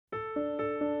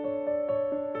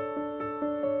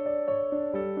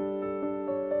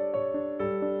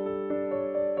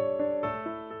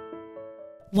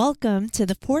Welcome to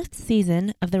the fourth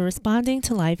season of the Responding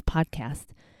to Life podcast.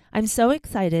 I'm so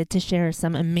excited to share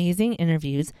some amazing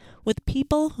interviews with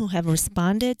people who have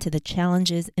responded to the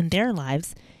challenges in their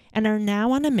lives and are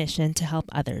now on a mission to help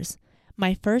others.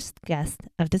 My first guest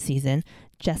of the season,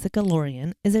 Jessica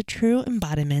Lorian, is a true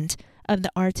embodiment of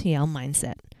the RTL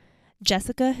mindset.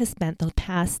 Jessica has spent the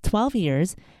past 12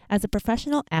 years as a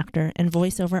professional actor and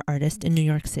voiceover artist in New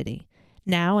York City.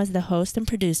 Now, as the host and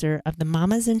producer of the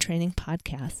Mamas in Training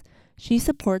podcast, she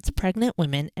supports pregnant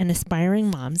women and aspiring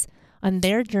moms on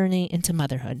their journey into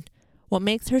motherhood. What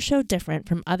makes her show different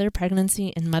from other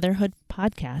pregnancy and motherhood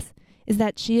podcasts is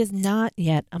that she is not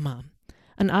yet a mom.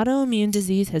 An autoimmune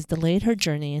disease has delayed her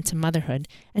journey into motherhood,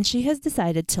 and she has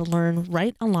decided to learn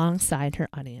right alongside her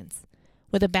audience.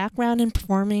 With a background in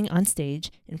performing on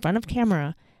stage in front of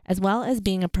camera, as well as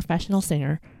being a professional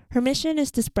singer, her mission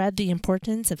is to spread the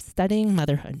importance of studying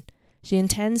motherhood. She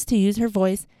intends to use her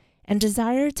voice and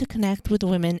desire to connect with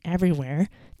women everywhere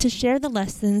to share the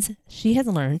lessons she has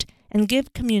learned and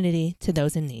give community to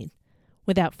those in need.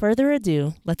 Without further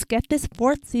ado, let's get this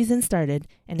fourth season started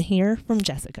and hear from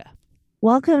Jessica.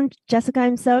 Welcome, Jessica.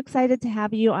 I'm so excited to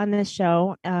have you on this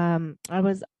show. I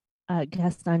was a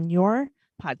guest on your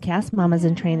podcast, Mamas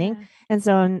in Training, and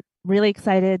so I'm really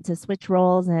excited to switch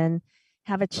roles and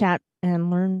have a chat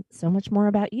and learn so much more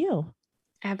about you.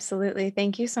 Absolutely.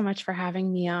 Thank you so much for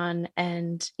having me on.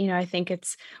 And, I think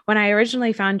it's when I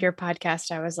originally found your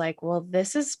podcast, I was like, well,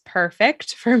 this is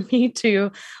perfect for me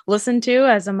to listen to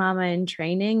as a mama in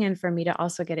training and for me to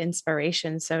also get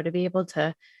inspiration. So to be able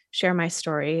to share my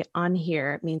story on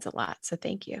here means a lot. So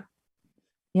thank you.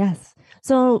 Yes.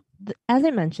 So as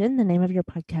I mentioned, the name of your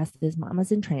podcast is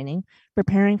Mamas in Training,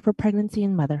 Preparing for Pregnancy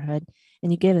and Motherhood,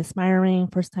 and you give aspiring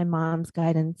first-time moms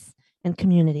guidance and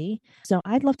community. So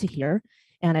I'd love to hear,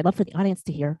 and I'd love for the audience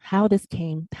to hear how this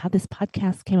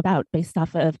podcast came about based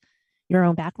off of your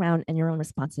own background and your own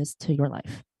responses to your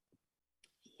life.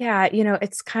 Yeah,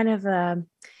 it's kind of a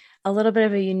little bit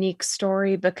of a unique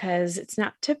story because it's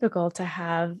not typical to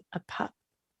have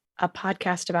a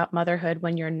podcast about motherhood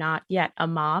when you're not yet a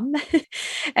mom.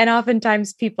 And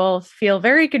oftentimes people feel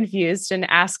very confused and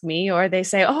ask me, or they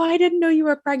say, oh, I didn't know you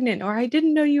were pregnant, or I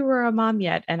didn't know you were a mom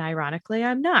yet. And ironically,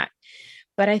 I'm not.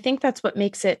 But I think that's what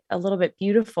makes it a little bit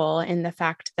beautiful in the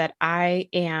fact that I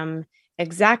am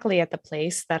exactly at the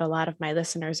place that a lot of my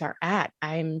listeners are at.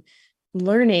 I'm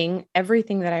learning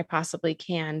everything that I possibly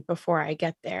can before I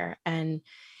get there. And,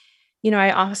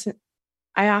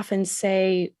 I often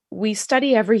say we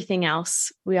study everything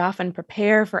else. We often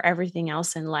prepare for everything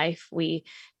else in life. We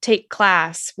take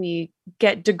class, we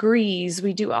get degrees,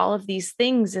 we do all of these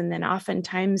things. And then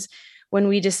oftentimes when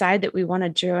we decide that we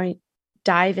want to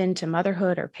dive into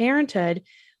motherhood or parenthood,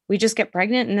 we just get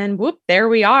pregnant and then whoop, there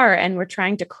we are. And we're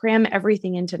trying to cram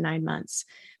everything into 9 months.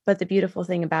 But the beautiful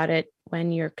thing about it,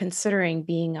 when you're considering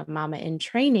being a mama in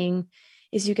training,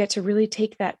 is you get to really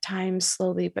take that time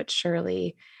slowly but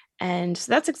surely. And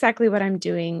so that's exactly what I'm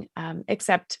doing,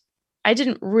 except I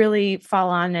didn't really fall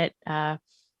on it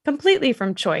completely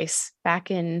from choice.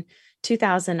 Back in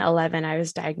 2011, I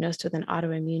was diagnosed with an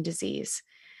autoimmune disease,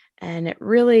 and it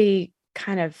really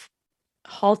kind of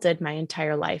halted my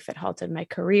entire life. It halted my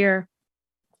career,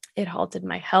 it halted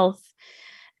my health,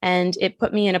 and it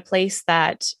put me in a place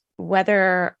that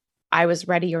whether I was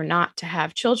ready or not to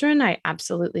have children, I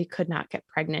absolutely could not get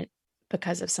pregnant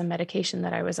because of some medication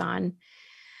that I was on.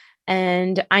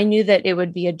 And I knew that it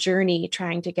would be a journey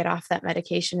trying to get off that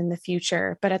medication in the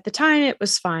future. But at the time, it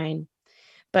was fine.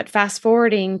 But fast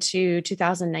forwarding to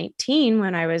 2019,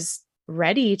 when I was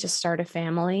ready to start a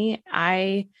family,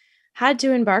 I had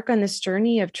to embark on this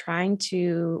journey of trying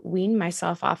to wean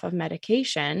myself off of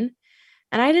medication.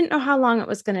 And I didn't know how long it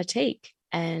was going to take.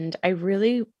 And I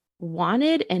really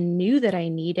wanted and knew that I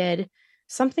needed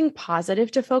something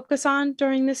positive to focus on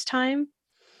during this time.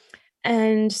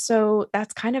 And so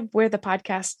that's kind of where the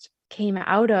podcast came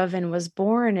out of and was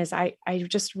born, is I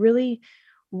just really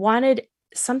wanted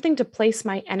something to place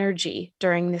my energy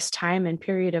during this time and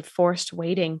period of forced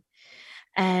waiting.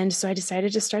 And so I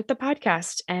decided to start the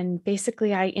podcast. And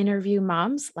basically, I interview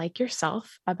moms like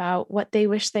yourself about what they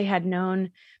wish they had known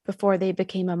before they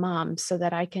became a mom, so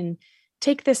that I can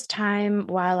take this time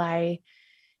while I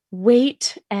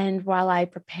wait and while I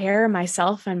prepare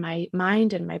myself and my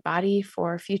mind and my body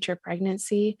for future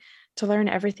pregnancy to learn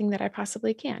everything that I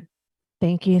possibly can.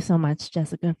 Thank you so much,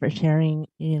 Jessica, for sharing,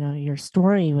 your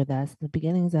story with us, the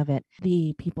beginnings of it.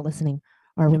 The people listening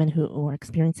are women who are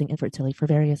experiencing infertility for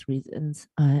various reasons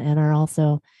and are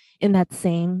also in that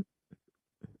same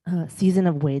season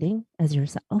of waiting as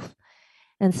yourself.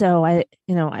 And so I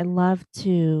love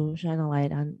to shine a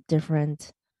light on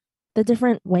different the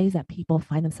different ways that people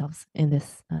find themselves in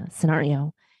this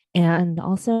scenario, and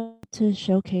also to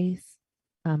showcase,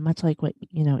 much like what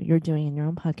you're doing in your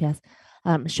own podcast,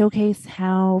 showcase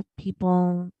how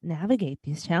people navigate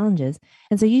these challenges.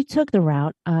 And so you took the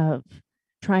route of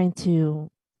trying to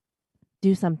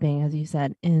do something, as you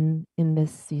said, in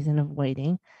this season of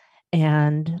waiting.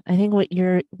 And I think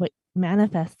what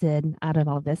manifested out of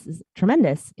all this is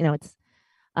tremendous. It's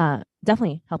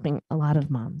definitely helping a lot of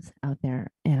moms out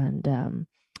there. And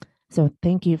so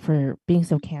thank you for being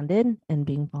so candid and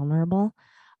being vulnerable.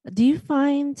 Do you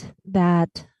find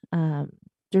that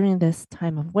during this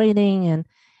time of waiting, and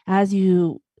as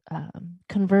you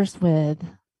converse with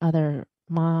other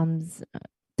moms,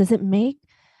 does it make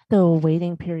the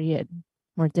waiting period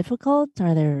more difficult?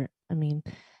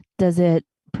 Does it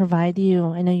provide you?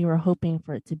 I know you were hoping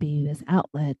for it to be this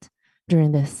outlet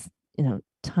during this,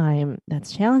 time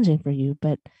that's challenging for you,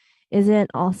 but is it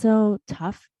also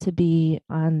tough to be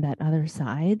on that other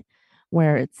side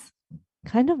where it's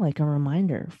kind of like a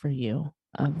reminder for you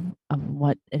of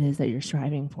what it is that you're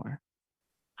striving for?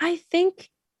 I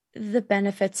think the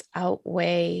benefits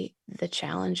outweigh the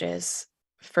challenges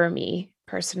for me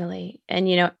personally. And,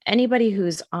 anybody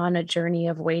who's on a journey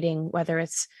of waiting, whether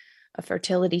it's a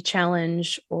fertility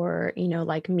challenge or,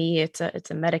 like me, it's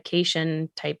a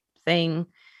medication type thing.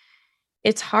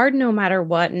 It's hard no matter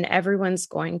what, and everyone's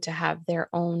going to have their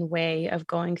own way of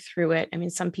going through it. I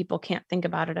mean, some people can't think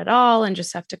about it at all and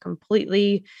just have to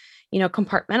completely,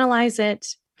 compartmentalize it.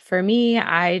 For me,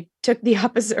 I took the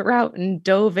opposite route and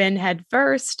dove in head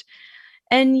first.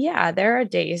 And yeah, there are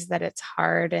days that it's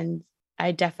hard, and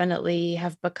I definitely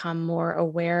have become more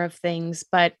aware of things,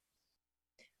 but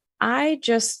I'm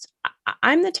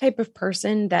the type of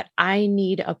person that I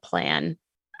need a plan.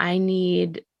 I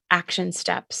need action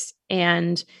steps.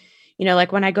 And,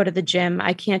 like when I go to the gym,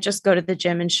 I can't just go to the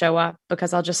gym and show up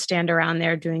because I'll just stand around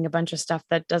there doing a bunch of stuff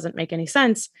that doesn't make any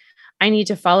sense. I need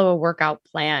to follow a workout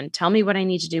plan. Tell me what I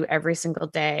need to do every single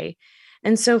day.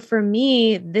 And so for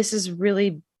me, this is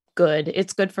really good.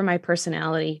 It's good for my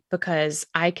personality because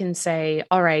I can say,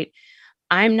 all right,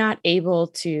 I'm not able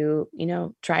to,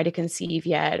 try to conceive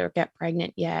yet or get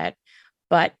pregnant yet,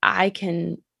 but I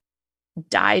can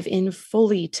dive in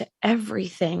fully to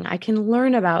everything. I can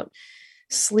learn about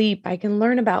sleep. I can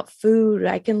learn about food.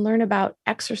 I can learn about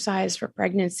exercise for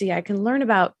pregnancy. I can learn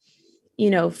about,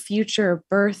 future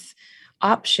birth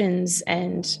options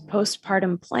and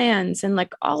postpartum plans and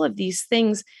like all of these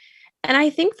things. And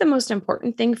I think the most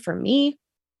important thing for me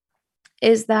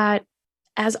is that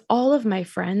as all of my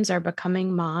friends are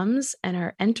becoming moms and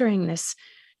are entering this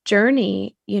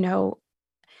journey,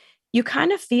 you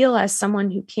kind of feel as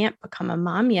someone who can't become a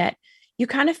mom yet, you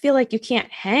kind of feel like you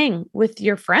can't hang with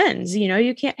your friends,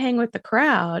 you can't hang with the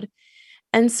crowd.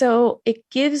 And so it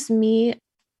gives me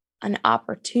an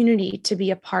opportunity to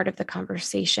be a part of the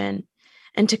conversation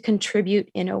and to contribute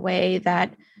in a way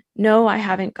that, no, I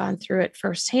haven't gone through it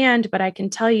firsthand, but I can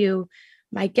tell you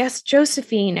my guest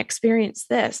Josephine experienced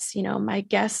this, my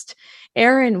guest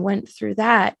Erin went through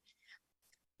that.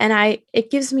 And it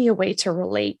gives me a way to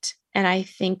relate. And I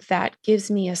think that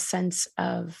gives me a sense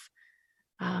of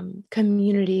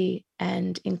community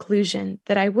and inclusion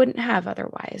that I wouldn't have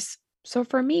otherwise. So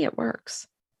for me, it works.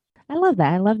 I love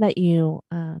that. I love that you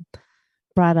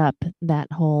brought up that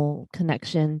whole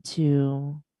connection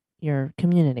to your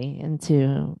community and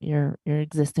to your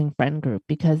existing friend group,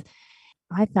 because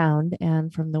I found,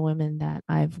 and from the women that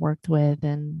I've worked with,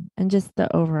 and just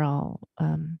the overall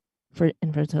for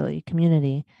infertility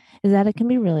community, is that it can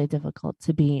be really difficult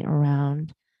to be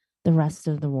around the rest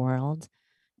of the world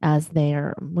as they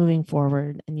are moving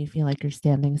forward, and you feel like you're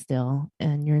standing still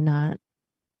and you're not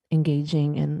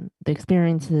engaging in the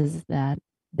experiences that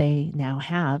they now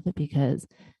have because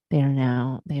they've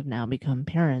now become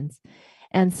parents.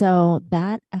 And so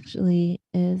that actually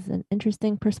is an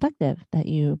interesting perspective that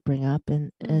you bring up,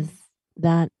 and is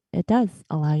that it does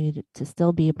allow you to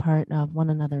still be a part of one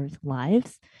another's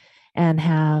lives and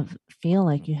feel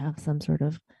like you have some sort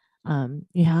of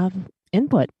you have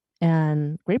input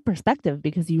and great perspective,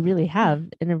 because you really have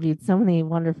interviewed so many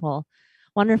wonderful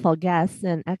guests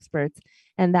and experts.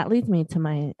 And that leads me to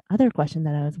my other question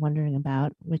that I was wondering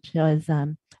about, which was,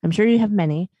 I'm sure you have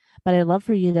many, but I'd love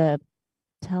for you to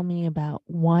tell me about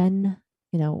one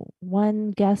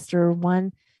guest or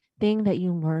one thing that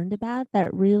you learned about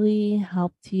that really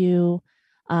helped you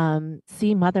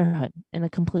see motherhood in a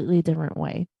completely different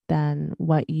way than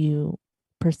what you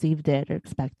perceived it or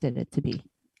expected it to be.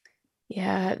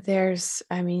 Yeah,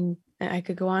 I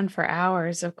could go on for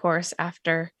hours, of course,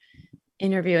 after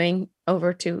interviewing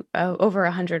over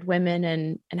 100 women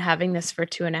and having this for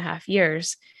 2.5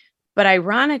 years. But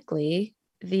ironically,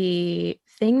 the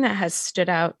thing that has stood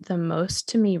out the most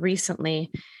to me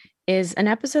recently is an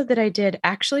episode that I did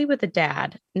actually with a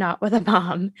dad, not with a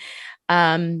mom.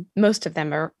 Most of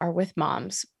them are with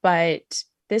moms, but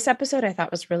this episode I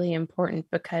thought was really important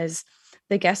because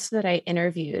the guest that I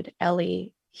interviewed,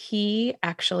 Ellie, he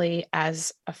actually,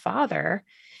 as a father,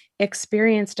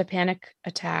 experienced a panic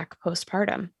attack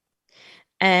postpartum.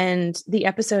 And the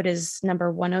episode is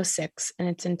number 106, and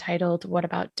it's entitled, What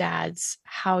About Dads?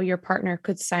 How Your Partner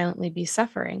Could Silently Be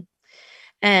Suffering.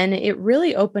 And it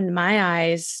really opened my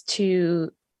eyes to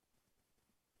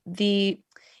the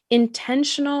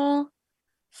intentional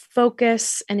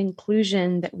focus and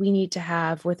inclusion that we need to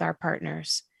have with our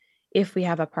partners if we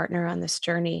have a partner on this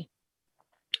journey.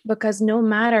 Because no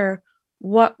matter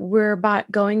what we're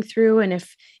going through, and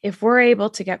if we're able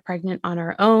to get pregnant on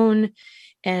our own,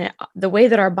 and the way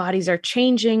that our bodies are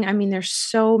changing, I mean, there's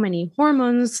so many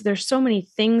hormones, there's so many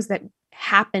things that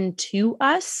happen to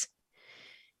us,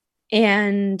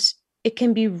 and it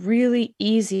can be really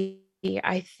easy,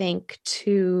 I think,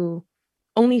 to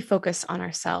only focus on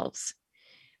ourselves.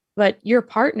 But your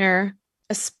partner,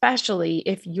 especially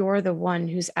if you're the one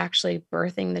who's actually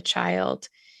birthing the child,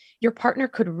 your partner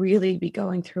could really be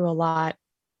going through a lot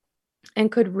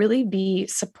and could really be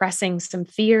suppressing some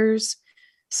fears,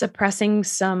 suppressing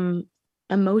some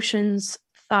emotions,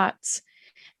 thoughts.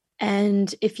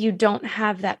 And if you don't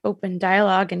have that open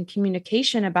dialogue and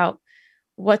communication about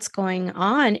what's going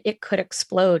on, it could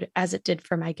explode as it did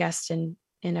for my guest in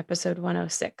episode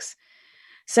 106.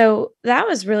 So that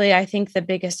was really, I think, the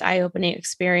biggest eye-opening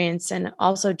experience, and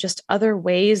also just other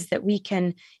ways that we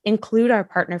can include our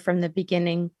partner from the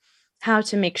beginning, how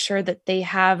to make sure that they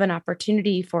have an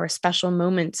opportunity for special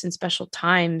moments and special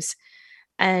times.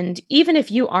 And even if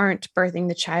you aren't birthing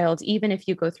the child, even if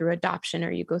you go through adoption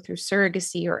or you go through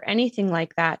surrogacy or anything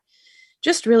like that,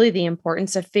 just really the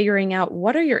importance of figuring out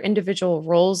what are your individual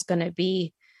roles going to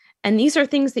be. And these are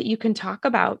things that you can talk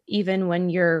about even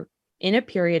when you're in a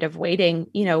period of waiting,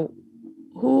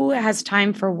 who has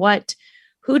time for what,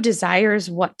 who desires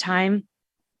what time.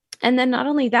 And then not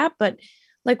only that, but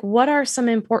like, what are some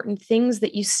important things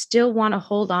that you still want to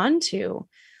hold on to?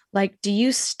 Like, do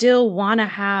you still want to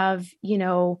have,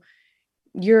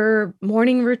 your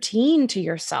morning routine to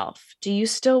yourself? Do you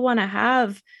still want to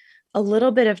have a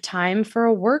little bit of time for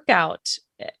a workout,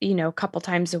 a couple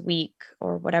times a week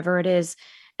or whatever it is?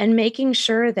 And making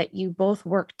sure that you both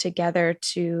work together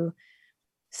to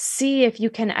see if you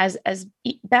can, as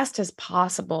best as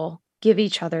possible, give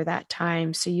each other that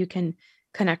time so you can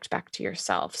connect back to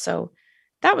yourself. So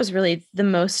that was really the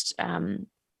most,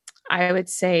 I would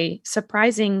say,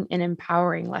 surprising and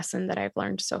empowering lesson that I've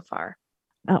learned so far.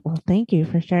 Oh, well, thank you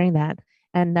for sharing that.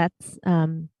 And that's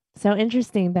so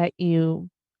interesting that you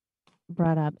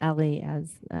brought up Ellie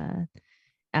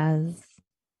as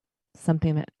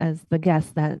something that, as the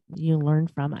guest that you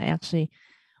learned from.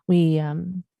 We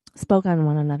spoke on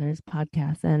one another's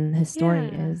podcast, and his story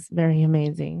Yeah. is very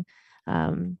amazing.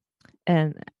 Um,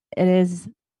 and it is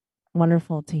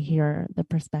wonderful to hear the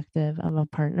perspective of a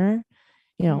partner.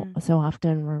 Mm. So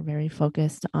often we're very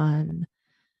focused on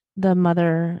the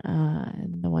mother,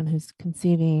 and the one who's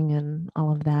conceiving and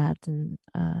all of that. And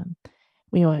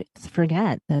we always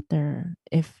forget that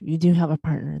if you do have a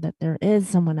partner, that there is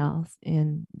someone else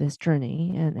in this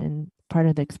journey and part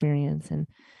of the experience, and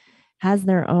has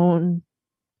their own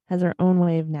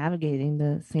way of navigating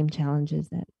the same challenges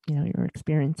that you're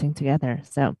experiencing together.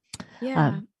 So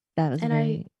Yeah. that was And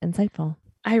very insightful.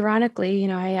 ironically,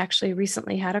 I actually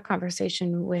recently had a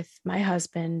conversation with my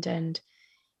husband, and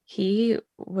he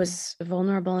was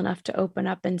vulnerable enough to open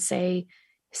up and say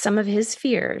some of his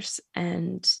fears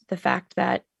and the fact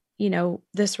that,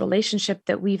 this relationship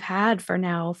that we've had for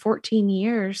now 14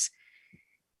 years,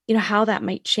 how that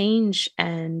might change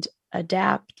and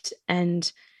adapt,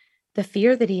 and the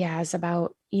fear that he has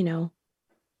about,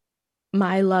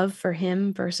 my love for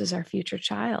him versus our future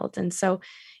child. And so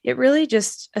it really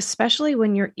just, especially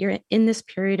when you're in this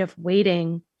period of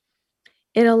waiting,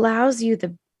 it allows you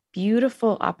the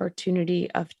beautiful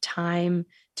opportunity of time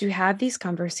to have these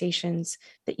conversations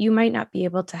that you might not be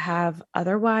able to have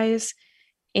otherwise.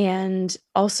 And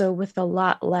also with a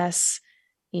lot less,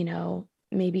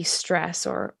 maybe stress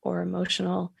or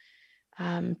emotional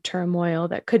turmoil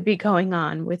that could be going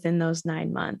on within those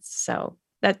 9 months. So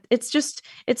that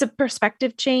it's a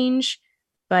perspective change,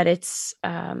 but it's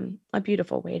a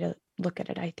beautiful way to look at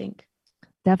it, I think.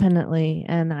 Definitely.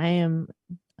 And I am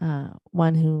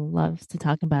one who loves to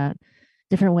talk about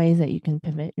different ways that you can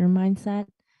pivot your mindset,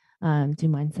 do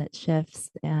mindset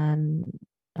shifts, and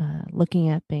looking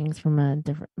at things from a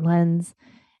different lens.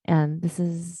 And this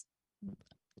is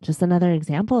just another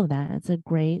example of that. It's a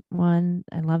great one.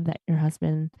 I love that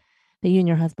you and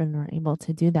your husband were able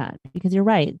to do that, because you're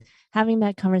right. Having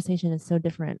that conversation is so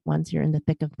different once you're in the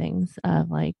thick of things,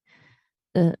 of like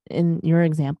in your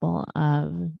example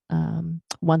of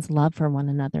one's love for one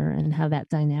another, and how that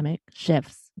dynamic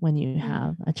shifts when you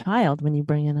have a child, when you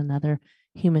bring in another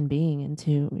human being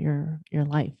into your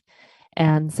life.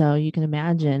 And so you can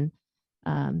imagine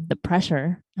the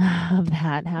pressure of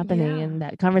that happening, Yeah. and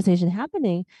that conversation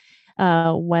happening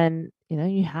when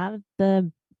you have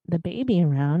the baby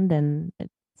around, and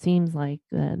it seems like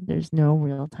there's no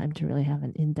real time to really have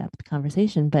an in-depth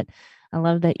conversation. But I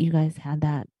love that you guys had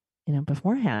that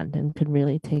beforehand, and could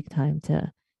really take time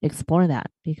to explore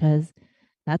that, because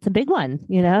that's a big one.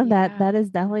 Yeah. That is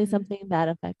definitely something that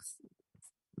affects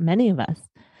many of us,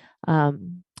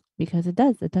 um, because it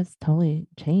does totally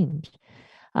change.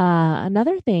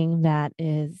 Another thing that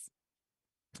is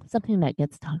something that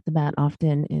gets talked about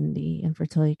often in the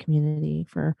infertility community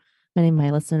for many of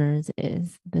my listeners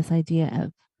is this idea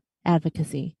of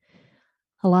advocacy.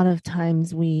 A lot of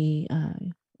times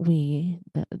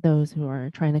those who are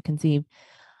trying to conceive,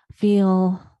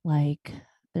 feel like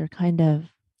they're kind of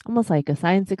almost like a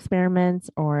science experiment,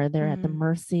 or they're at the Mm.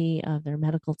 mercy of their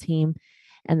medical team,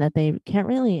 and that they can't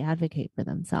really advocate for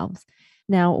themselves.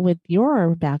 Now, with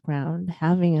your background,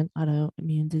 having an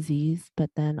autoimmune disease, but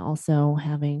then also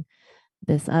having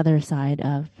this other side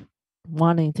of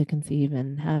wanting to conceive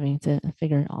and having to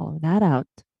figure all of that out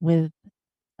with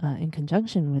in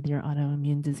conjunction with your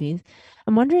autoimmune disease,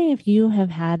 I'm wondering if you have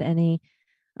had any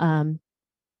um,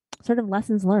 sort of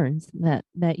lessons learned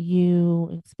that you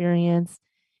experience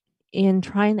in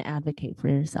trying to advocate for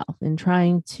yourself, in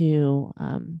trying to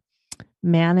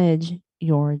manage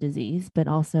your disease, but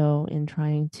also in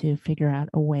trying to figure out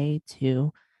a way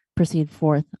to proceed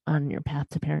forth on your path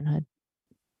to parenthood.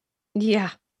 Yeah,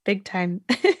 big time.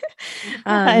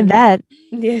 I um, bet.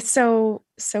 yeah, so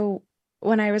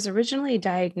when I was originally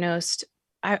diagnosed,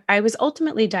 I was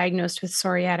ultimately diagnosed with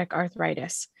psoriatic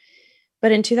arthritis.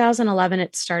 But in 2011,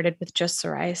 it started with just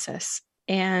psoriasis.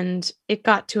 And it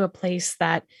got to a place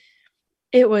that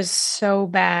it was so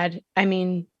bad. I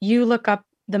mean, you look up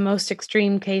the most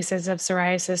extreme cases of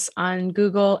psoriasis on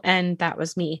Google, and that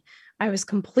was me. I was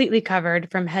completely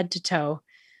covered from head to toe.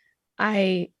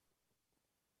 I,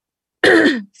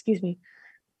 excuse me.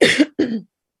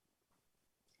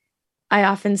 I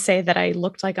often say that I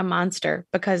looked like a monster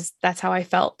because that's how I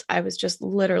felt. I was just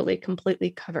literally completely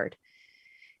covered.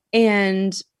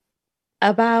 And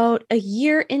about a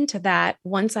year into that,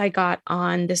 once I got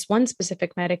on this one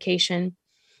specific medication,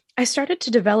 I started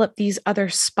to develop these other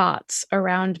spots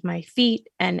around my feet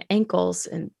and ankles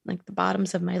and like the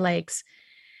bottoms of my legs.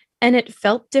 And it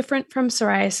felt different from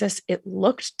psoriasis. It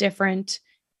looked different.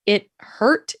 It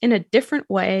hurt in a different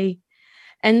way.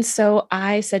 And so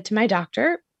I said to my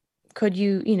doctor, could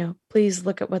you, please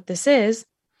look at what this is?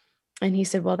 And he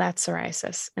said, well, that's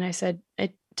psoriasis. And I said,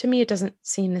 to me, it doesn't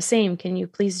seem the same. Can you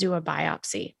please do a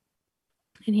biopsy?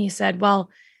 And he said, well,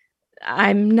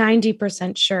 I'm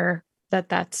 90% sure that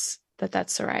that's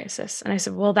psoriasis. And I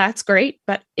said, well, that's great,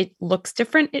 but it looks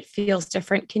different. It feels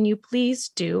different. Can you please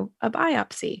do a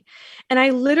biopsy? And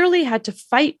I literally had to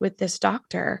fight with this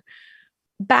doctor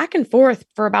back and forth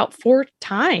for about 4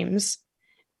 times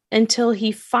until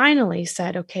he finally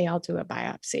said, okay, I'll do a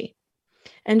biopsy.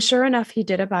 And sure enough, he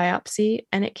did a biopsy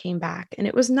and it came back and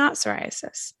it was not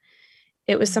psoriasis.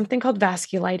 It was something called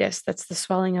vasculitis. That's the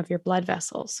swelling of your blood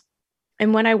vessels.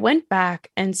 And when I went back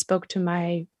and spoke to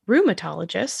my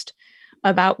rheumatologist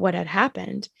about what had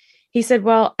happened, he said,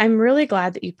 well, I'm really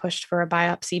glad that you pushed for a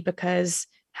biopsy because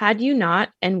had you not,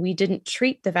 and we didn't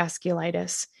treat the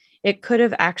vasculitis, it could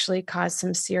have actually caused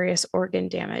some serious organ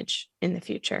damage in the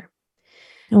future.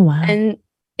 Oh, wow. And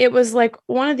it was like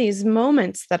one of these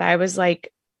moments that I was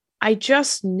like, I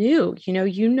just knew,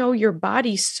 your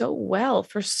body so well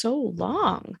for so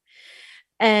long.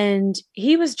 And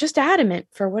he was just adamant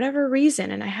for whatever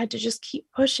reason. And I had to just keep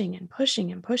pushing and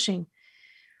pushing and pushing.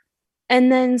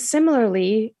 And then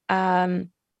similarly, I,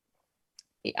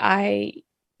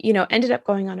 ended up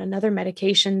going on another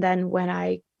medication then when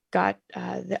I got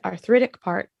the arthritic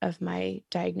part of my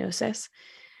diagnosis.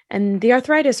 And the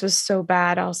arthritis was so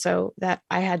bad also that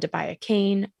I had to buy a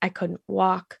cane. I couldn't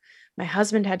walk. My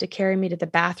husband had to carry me to the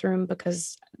bathroom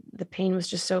because the pain was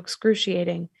just so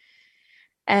excruciating.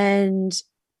 And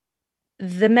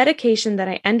the medication that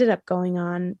I ended up going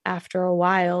on after a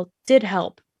while did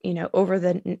help, over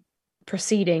the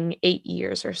preceding 8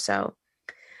 years or so.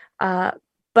 Uh,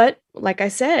 but like I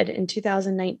said, in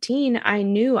 2019, I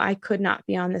knew I could not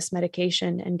be on this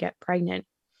medication and get pregnant.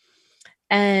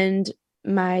 And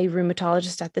my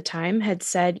rheumatologist at the time had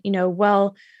said,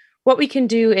 well, what we can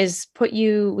do is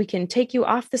we can take you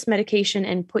off this medication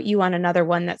and put you on another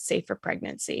one that's safe for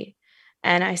pregnancy.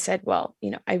 And I said, well,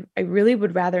 I really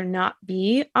would rather not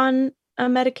be on a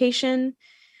medication,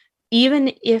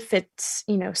 even if it's,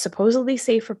 supposedly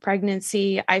safe for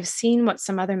pregnancy. I've seen what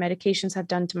some other medications have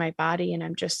done to my body, and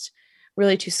I'm just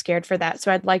really too scared for that.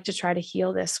 So I'd like to try to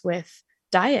heal this with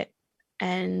diet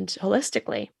and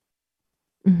holistically.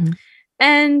 Mm-hmm.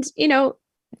 And,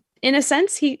 in a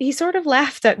sense, he sort of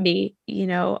laughed at me,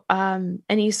 and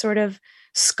he sort of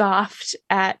scoffed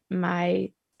at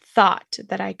my thought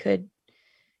that I could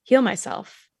heal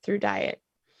myself through diet.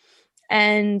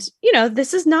 And,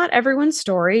 this is not everyone's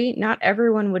story. Not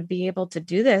everyone would be able to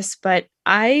do this, but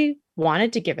I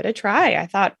wanted to give it a try. I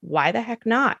thought, why the heck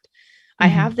not? I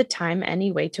have the time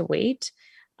anyway to wait.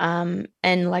 And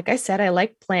like I said, I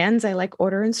like plans, I like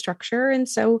order and structure. And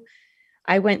so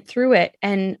I went through it.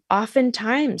 And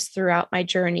oftentimes throughout my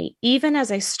journey, even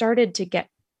as I started to get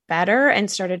better and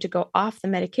started to go off the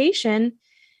medication,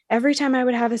 every time I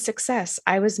would have a success,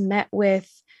 I was met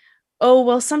with, oh,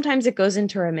 well, sometimes it goes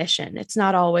into remission. It's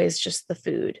not always just the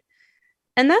food.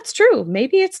 And that's true.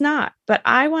 Maybe it's not. But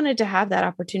I wanted to have that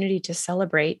opportunity to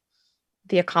celebrate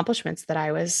the accomplishments that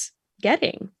I was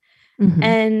getting. Mm-hmm.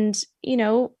 And,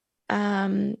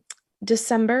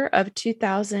 December of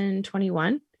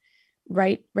 2021,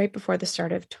 right before the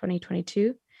start of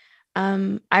 2022,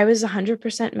 I was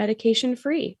 100% medication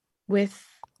free with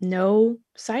no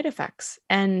side effects.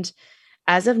 And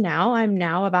as of now, I'm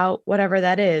now about whatever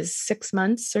that is, 6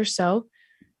 months or so,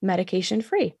 medication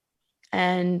free.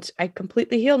 And I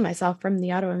completely healed myself from the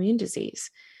autoimmune disease.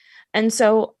 And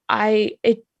so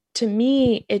to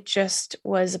me, it just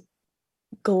was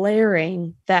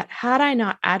glaring that had I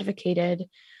not advocated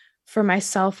for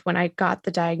myself when I got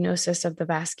the diagnosis of the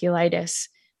vasculitis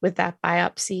with that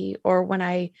biopsy, or when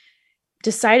I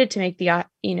decided to make the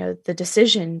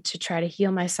decision to try to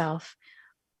heal myself,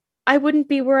 I wouldn't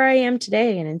be where I am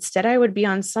today. And instead, I would be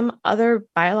on some other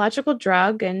biological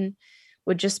drug and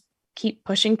would just keep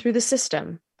pushing through the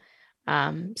system.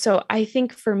 So I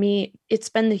think for me, it's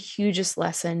been the hugest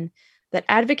lesson that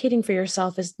advocating for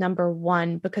yourself is number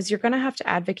one, because you're going to have to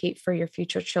advocate for your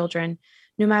future children,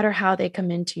 no matter how they come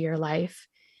into your life.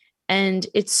 And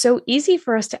it's so easy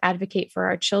for us to advocate for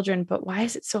our children, but why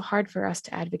is it so hard for us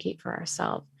to advocate for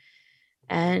ourselves?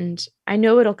 And I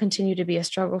know it'll continue to be a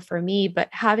struggle for me, but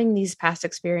having these past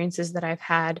experiences that I've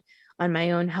had on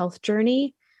my own health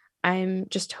journey, I'm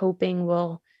just hoping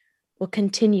will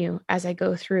continue as I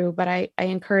go through. But I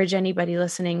encourage anybody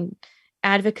listening,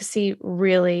 advocacy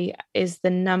really is the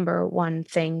number one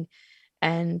thing.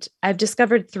 And I've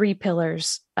discovered 3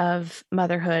 pillars of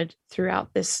motherhood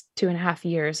throughout this 2.5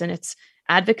 years. And it's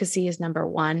advocacy is number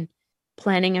 1,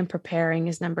 planning and preparing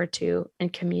is number 2,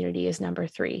 and community is number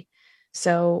 3.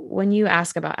 So when you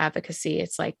ask about advocacy,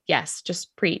 it's like, yes,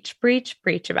 just preach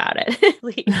about it,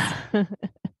 please.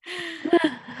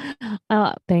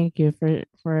 Thank you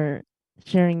for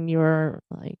sharing your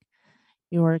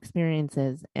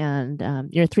experiences, and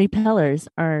your 3 pillars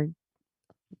are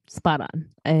spot on.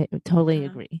 I totally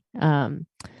agree.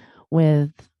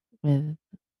 With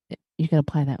you can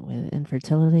apply that with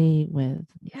infertility, with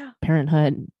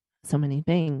parenthood, so many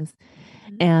things.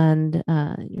 And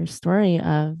your story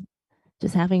of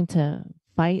just having to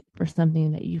fight for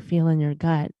something that you feel in your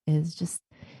gut is just,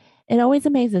 it always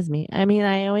amazes me. I mean,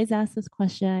 I always ask this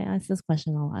question. I ask this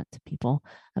question a lot to people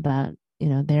about,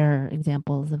 their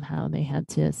examples of how they had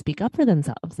to speak up for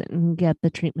themselves and get the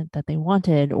treatment that they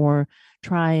wanted, or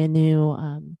try a new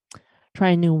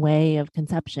way of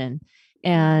conception.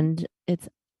 And it's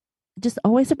just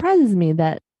always surprises me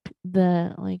that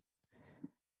the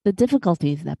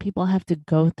difficulties that people have to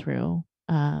go through,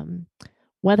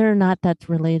 whether or not that's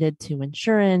related to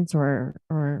insurance or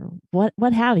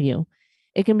what have you.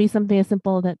 It can be something as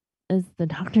simple that as the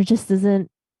doctor just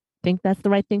doesn't think that's the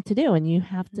right thing to do, and you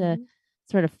have to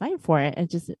sort of fight for it.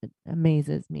 It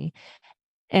amazes me.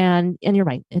 And you're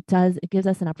right. It gives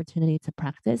us an opportunity to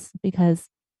practice, because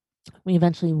we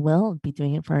eventually will be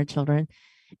doing it for our children.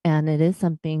 And it is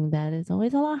something that is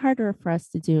always a lot harder for us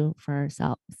to do for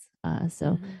ourselves.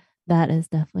 So that is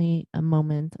definitely a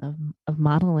moment of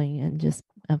modeling and just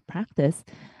of practice.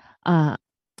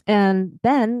 And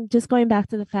then just going back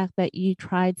to the fact that you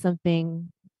tried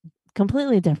something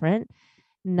completely different,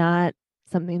 not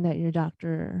something that your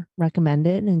doctor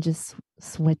recommended, and just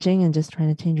switching and just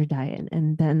trying to change your diet.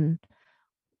 And then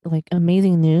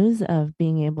amazing news of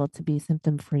being able to be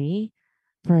symptom free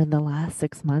for the last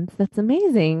 6 months. That's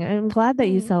amazing. I'm glad that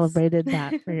you celebrated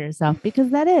that for yourself, because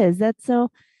that's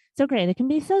so so great. It can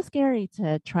be so scary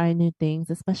to try new things,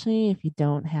 especially if you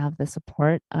don't have the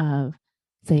support of,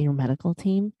 say, your medical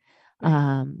team,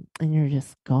 Right. and you're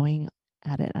just going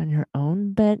at it on your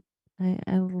own. But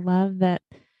I love that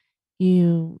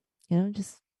you,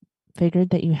 just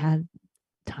figured that you had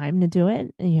time to do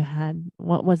it and you had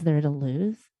what was there to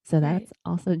lose. So Right. that's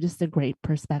also just a great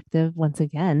perspective, once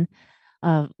again,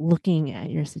 of looking at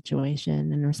your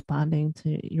situation and responding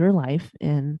to your life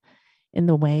in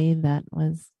the way that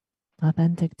was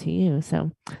authentic to you.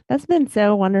 So that's been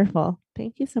so wonderful.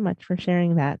 Thank you so much for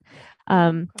sharing that. You're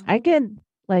welcome. I could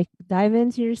like dive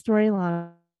into your story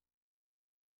longer,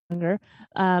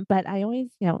 but I always,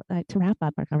 to wrap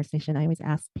up our conversation, I always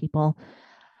ask people.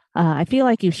 I feel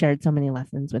like you shared so many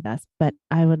lessons with us, but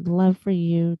I would love for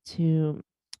you to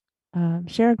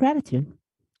share a gratitude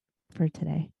for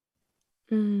today.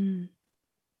 Mm.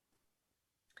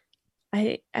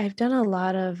 I've done a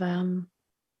lot of kind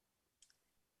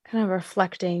of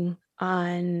reflecting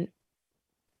on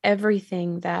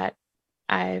everything that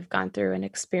I've gone through and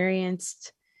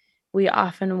experienced. We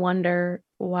often wonder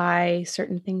why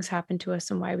certain things happen to us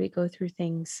and why we go through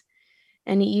things.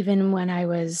 And even when I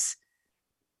was,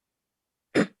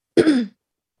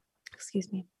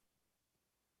 excuse me,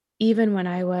 even when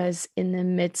I was in the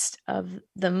midst of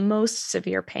the most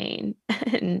severe pain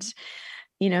and,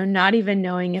 not even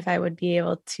knowing if I would be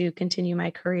able to continue my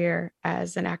career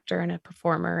as an actor and a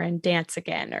performer and dance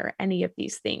again or any of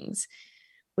these things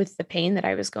with the pain that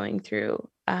I was going through,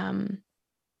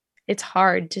 it's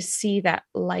hard to see that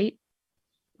light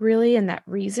really and that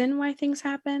reason why things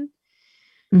happen.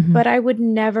 Mm-hmm. But I would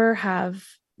never have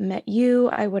met you.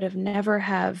 I would have never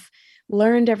have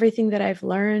learned everything that I've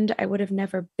learned. I would have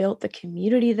never built the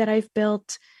community that I've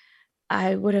built.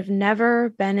 I would have never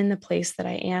been in the place that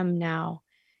I am now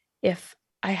if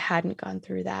I hadn't gone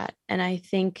through that. And I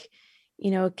think,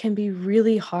 it can be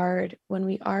really hard when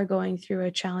we are going through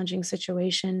a challenging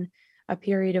situation, a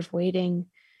period of waiting,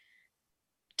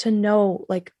 to know,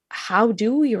 like, how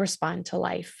do we respond to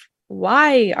life?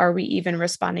 Why are we even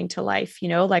responding to life?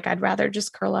 Like, I'd rather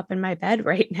just curl up in my bed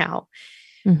right now.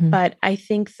 Mm-hmm. But I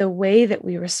think the way that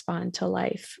we respond to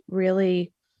life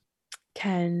really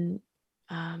can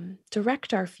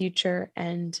direct our future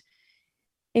and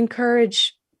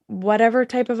encourage whatever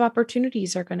type of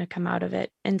opportunities are going to come out of it.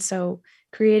 And so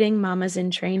creating Mamas in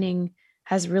Training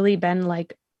has really been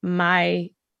like my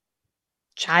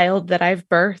child that I've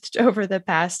birthed over the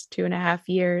past 2.5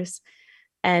 years.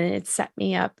 And it set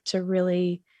me up to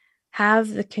really have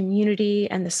the community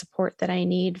and the support that I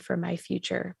need for my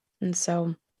future. And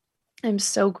so I'm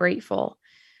so grateful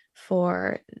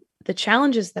for the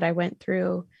challenges that I went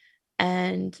through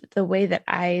and the way that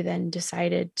I then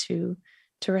decided to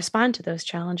respond to those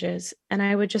challenges. And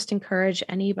I would just encourage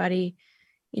anybody,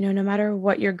 no matter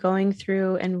what you're going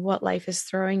through and what life is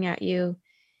throwing at you,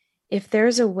 if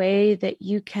there's a way that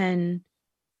you can,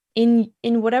 in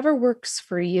whatever works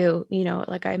for you,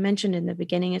 like I mentioned in the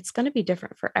beginning, it's going to be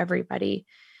different for everybody.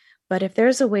 But if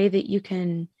there's a way that you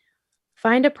can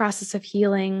find a process of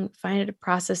healing, find a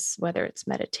process, whether it's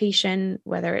meditation,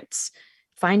 whether it's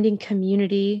finding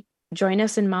community, join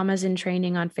us in Mamas in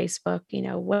Training on Facebook,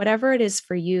 whatever it is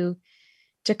for you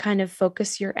to kind of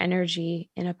focus your energy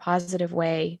in a positive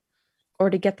way or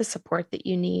to get the support that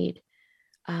you need.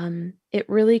 It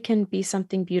really can be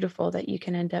something beautiful that you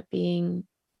can end up being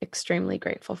extremely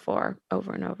grateful for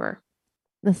over and over.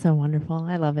 That's so wonderful.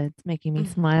 I love it. It's making me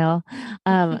Mm. smile.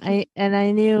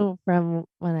 I knew from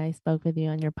when I spoke with you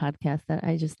on your podcast that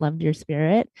I just loved your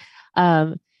spirit, um,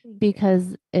 Thank you.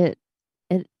 because it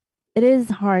it is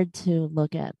hard to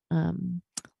look at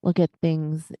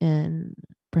things in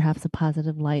perhaps a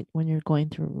positive light when you're going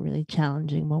through really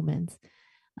challenging moments.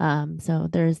 So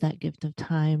there's that gift of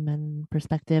time and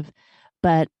perspective.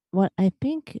 But what I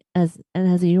think, as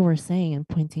you were saying and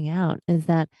pointing out, is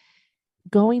that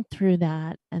going through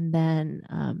that and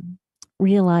then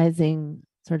realizing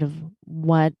sort of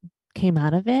what came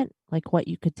out of it, like what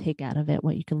you could take out of it,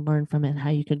 what you can learn from it, how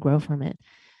you could grow from it,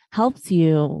 helps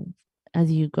you as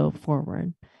you go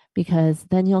forward. Because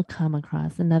then you'll come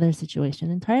across another situation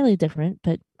entirely different,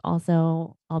 but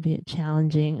also, albeit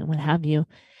challenging and what have you.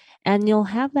 And you'll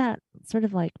have that sort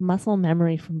of like muscle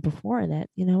memory from before that,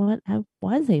 you know what, I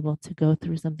was able to go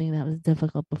through something that was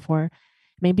difficult before,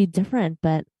 maybe different,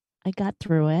 but I got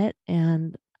through it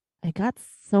and I got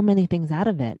so many things out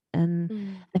of it. And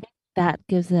Mm. I think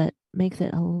that makes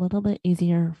it a little bit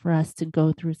easier for us to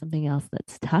go through something else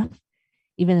that's tough,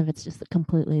 even if it's just a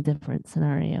completely different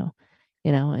scenario.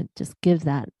 It just gives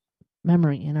that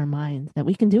memory in our minds that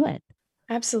we can do it.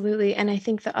 Absolutely. And I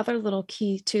think the other little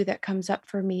key too that comes up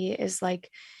for me is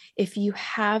like, if you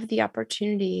have the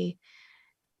opportunity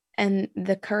and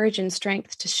the courage and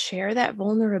strength to share that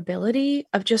vulnerability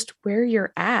of just where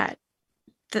you're at,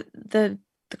 the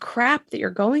crap that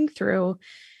you're going through,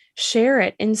 share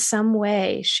it in some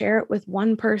way, share it with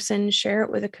one person, share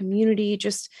it with a community,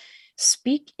 just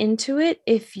speak into it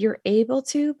if you're able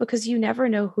to, because you never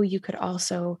know who you could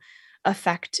also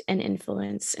affect and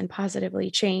influence and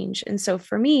positively change. And so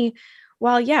for me,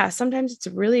 while yeah, sometimes it's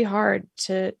really hard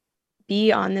to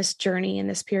be on this journey in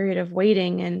this period of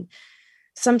waiting, and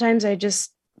sometimes I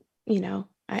just, you know,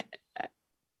 I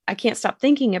can't stop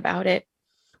thinking about it.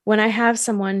 When I have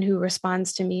someone who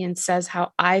responds to me and says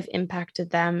how I've impacted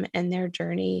them and their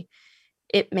journey,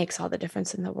 it makes all the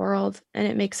difference in the world and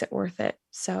it makes it worth it.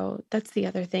 So that's the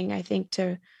other thing I think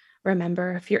to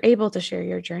remember. If you're able to share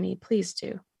your journey, please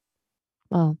do.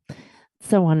 Well,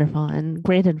 so wonderful and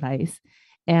great advice.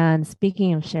 And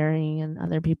speaking of sharing and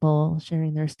other people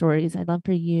sharing their stories, I'd love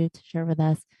for you to share with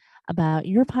us about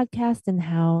your podcast and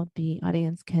how the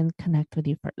audience can connect with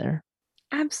you further.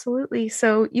 Absolutely.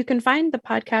 So you can find the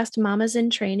podcast Mamas in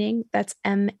Training. That's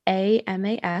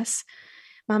MAMAS.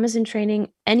 Mamas in Training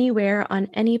anywhere on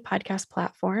any podcast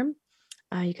platform.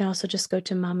 You can also just go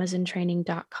to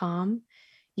mamasintraining.com.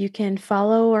 You can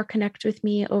follow or connect with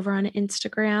me over on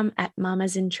Instagram at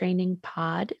Mamas in Training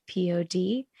Pod,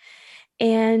 POD.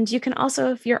 And you can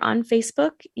also, if you're on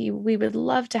Facebook, we would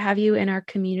love to have you in our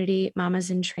community, Mamas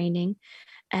in Training.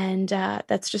 And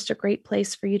that's just a great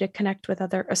place for you to connect with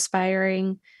other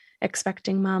aspiring,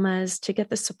 expecting mamas, to get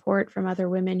the support from other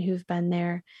women who've been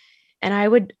there. And I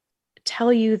would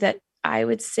tell you that I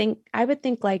would think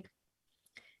like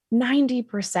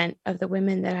 90% of the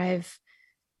women that I've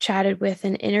chatted with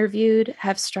and interviewed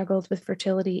have struggled with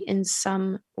fertility in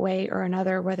some way or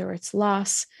another, whether it's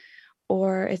loss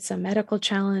or it's a medical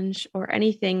challenge or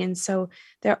anything. And so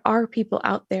there are people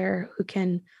out there who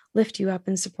can lift you up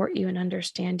and support you and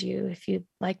understand you if you'd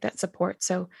like that support.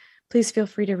 So please feel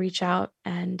free to reach out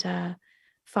and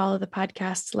follow the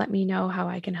podcast. Let me know how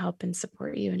I can help and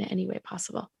support you in any way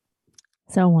possible.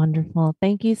 So wonderful.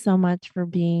 Thank you so much for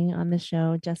being on the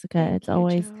show, Jessica. It's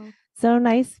always so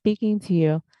nice speaking to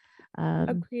you.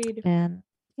 Agreed. And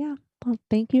yeah, well,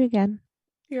 thank you again.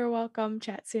 You're welcome.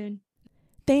 Chat soon.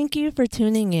 Thank you for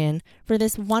tuning in for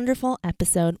this wonderful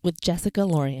episode with Jessica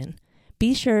Lorian.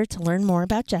 Be sure to learn more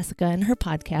about Jessica and her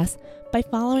podcast by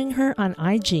following her on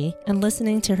IG and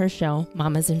listening to her show,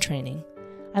 Mamas in Training.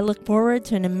 I look forward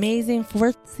to an amazing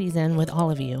 4th season with all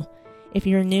of you. If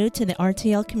you're new to the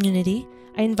RTL community,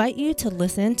 I invite you to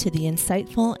listen to the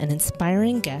insightful and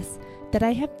inspiring guests that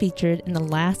I have featured in the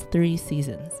last 3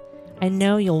 seasons. I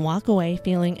know you'll walk away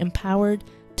feeling empowered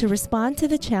to respond to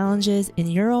the challenges in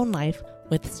your own life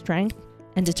with strength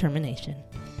and determination.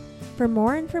 For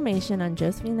more information on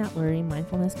Josephine Atluri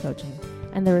Mindfulness Coaching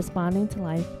and the Responding to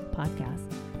Life podcast,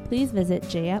 please visit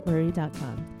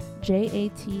jatluri.com,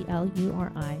 jatluri.com.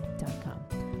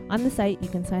 On the site, you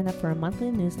can sign up for a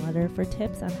monthly newsletter for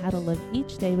tips on how to live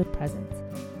each day with presence.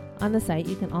 On the site,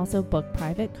 you can also book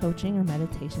private coaching or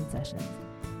meditation sessions.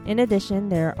 In addition,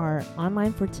 there are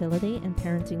online fertility and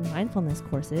parenting mindfulness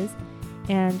courses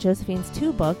and Josephine's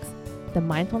 2 books, The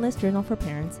Mindfulness Journal for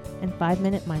Parents and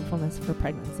 5-Minute Mindfulness for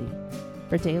Pregnancy.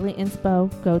 For daily inspo,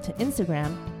 go to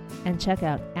Instagram and check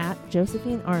out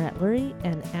 @Josephine R. Atluri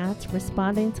and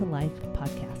 @Responding to Life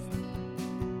podcast.